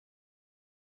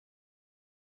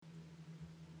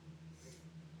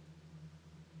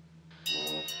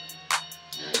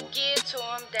to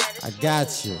him, that is I smooth.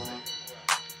 got you.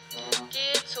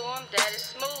 Give to him, that is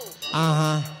smooth.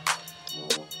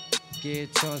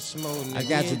 Get to him smooth. I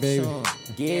got you, baby.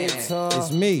 Get to him.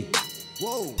 It's me.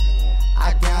 Whoa.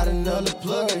 I got another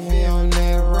plug if he on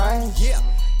that right. Yeah.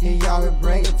 He always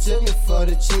bring it to me for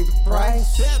the cheaper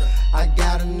price. I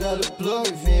got another plug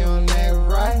if he on that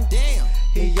right. Damn.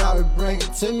 He always bring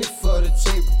it to me for the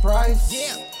cheaper price.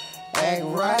 Yeah. Act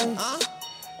right.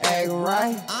 Act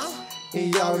right.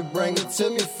 He always bring it to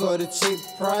me for the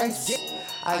cheaper price.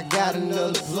 I got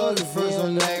another plug if he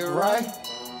on that right.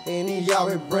 And he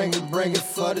always bring it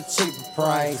for the cheaper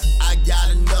price. I got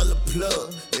another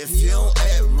plug, if you don't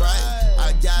act right.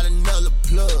 I got another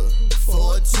plug,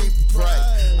 for a cheaper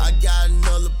price. I got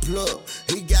another plug,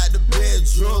 he got the bed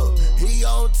drug. He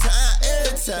on time,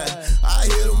 every time. I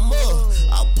hit him up,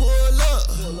 I pull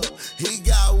up. He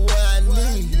got what I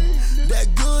need,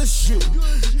 that good shit.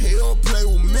 He don't play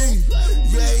with me,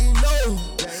 yeah, he know.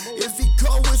 If he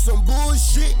come with some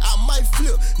bullshit, I might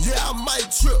flip, yeah, I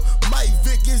might trip. Might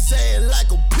Vic his ass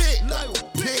like a pig,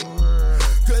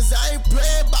 Cause I ain't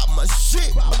playing about my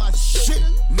shit,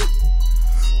 nigga.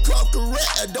 Come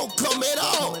correct or don't come at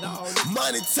all.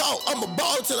 Money talk, I'ma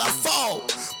ball till I fall.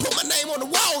 Put my name on the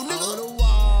wall, nigga.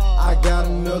 I got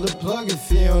another plug if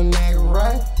he on that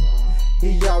right.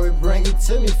 He always bring it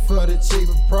to me for the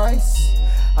cheaper price.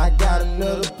 I got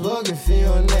another plug if he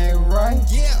on that right.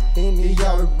 Yeah. And he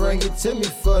always bring it to me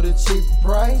for the cheaper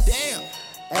price. Damn.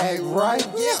 Act right.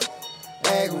 Yeah.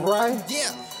 Act right.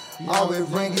 Yeah. Always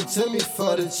bring it to me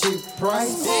for the cheap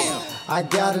price. Damn. I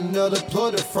got another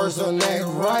plug, the first on that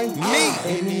right.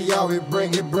 Me. And he always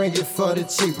bring it for the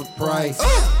cheaper price.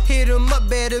 Hit him up,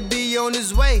 better be on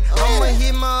his way. I'ma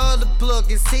hit my other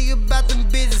plug and see about them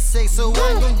business sex. So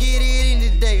I'm gon' get it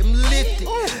in today. I'm lifted,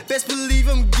 best believe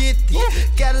I'm gifted.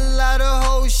 Got a lot of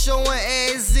hoes showing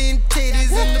ass and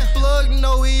titties, and the plug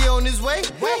know he on his way.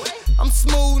 I'm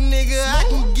smooth, nigga, I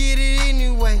can get it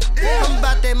anyway. I'm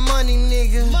about that money,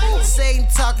 nigga. Satan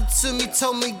talking to me,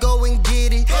 told me go and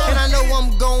get it. And I know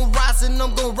I'm gon' rise, and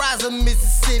I'm gon' rise in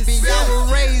Mississippi. I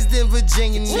was raised in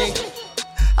Virginia, nigga.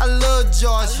 I love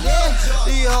Georgia.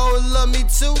 These hoes love me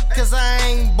too, cause I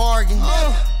ain't bargain.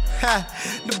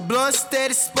 The blunt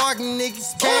steady sparking,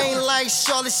 niggas. Gang like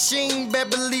Charlotte Sheen, better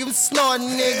believe I'm snorting,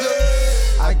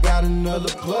 nigga. I got another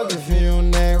plug if he on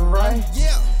that right.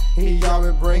 Yeah. He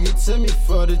always bring it to me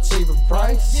for the cheaper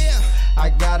price. Yeah. I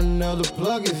got another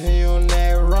plug if he on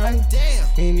that right. Damn.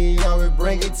 And he always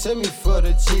bring it to me for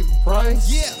the cheaper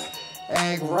price. Yeah.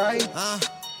 Act right.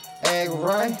 Act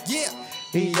right. Yeah.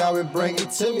 He always bring it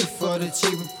to me for the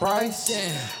cheaper price.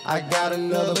 Damn. I got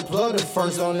another plug, the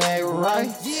first on that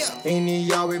right. Yeah. And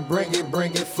he always bring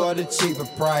it for the cheaper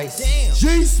price. Damn.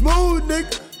 G Smooth,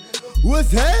 nigga.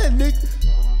 What's happening,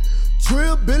 nigga?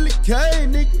 Trill Billy K,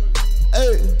 nigga.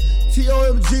 Hey,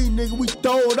 TOMG, nigga. We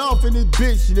throwed off in this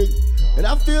bitch, nigga. And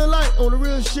I feel like on the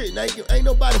real shit, ain't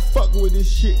nobody fucking with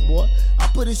this shit, boy. I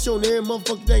put this shit on every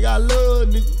motherfucking thing I love,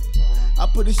 nigga. I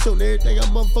put this shit on everything I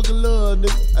motherfucking love,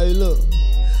 nigga. Hey, look.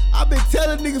 I been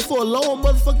telling niggas for a long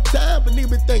motherfucking time, but nigga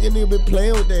been thinking nigga been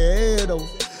playing with their head, though.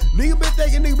 Nigga been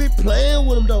thinking nigga been playing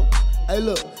with them, though. Hey,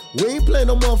 look. We ain't playing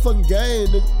no motherfucking game,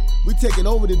 nigga. We taking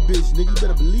over this bitch, nigga. You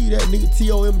better believe that, nigga.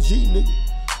 TOMG, nigga.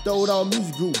 Throw it on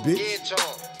music group, bitch. Get to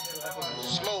him.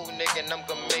 Smooth, nigga, and I'm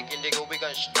gonna make it, nigga. We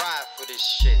gonna strive for this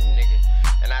shit, nigga.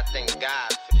 And I thank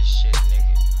God for this shit,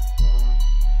 nigga.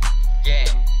 Yeah.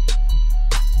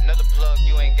 Another plug,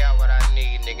 you ain't got what I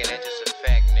need, nigga. That's just a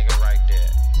fact.